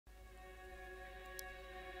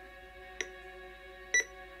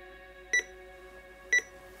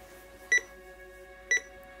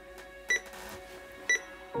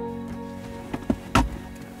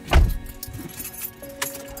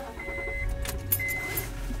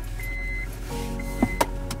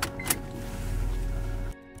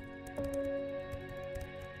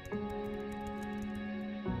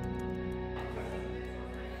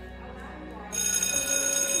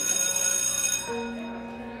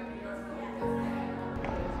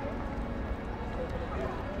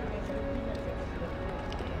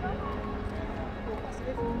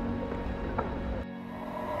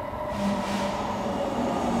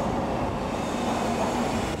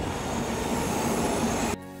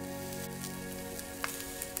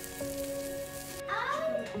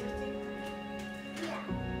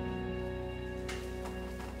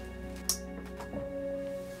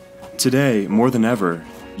Today, more than ever,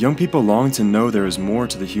 young people long to know there is more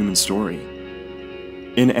to the human story.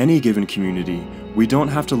 In any given community, we don't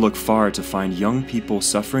have to look far to find young people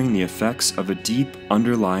suffering the effects of a deep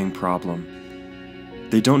underlying problem.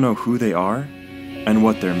 They don't know who they are and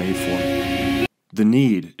what they're made for. The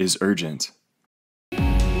need is urgent.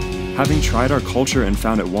 Having tried our culture and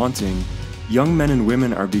found it wanting, young men and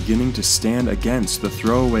women are beginning to stand against the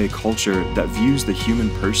throwaway culture that views the human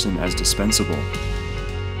person as dispensable.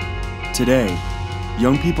 Today,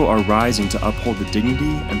 young people are rising to uphold the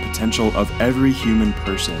dignity and potential of every human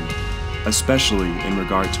person, especially in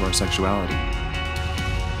regard to our sexuality.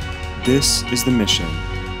 This is the mission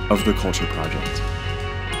of the Culture Project.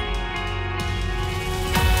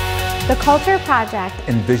 The Culture Project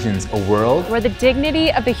envisions a world where the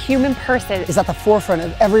dignity of the human person is at the forefront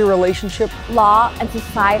of every relationship, law, and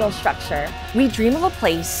societal structure. We dream of a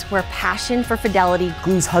place where passion for fidelity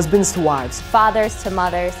glues husbands to wives, fathers to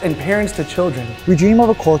mothers, and parents to children. We dream of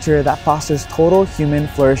a culture that fosters total human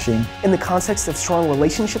flourishing in the context of strong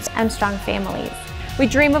relationships and strong families. We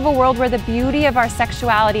dream of a world where the beauty of our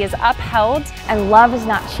sexuality is upheld and love is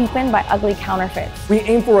not cheapened by ugly counterfeits. We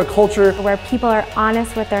aim for a culture where people are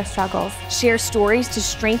honest with their struggles, share stories to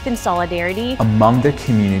strengthen solidarity among their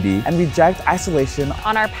community, and reject isolation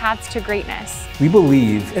on our paths to greatness. We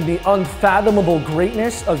believe in the unfathomable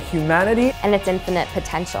greatness of humanity and its infinite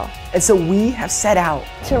potential. And so we have set out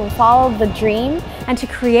to follow the dream and to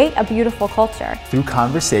create a beautiful culture. Through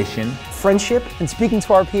conversation, friendship, and speaking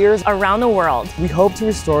to our peers around the world, we hope to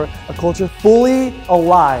restore a culture fully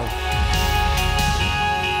alive.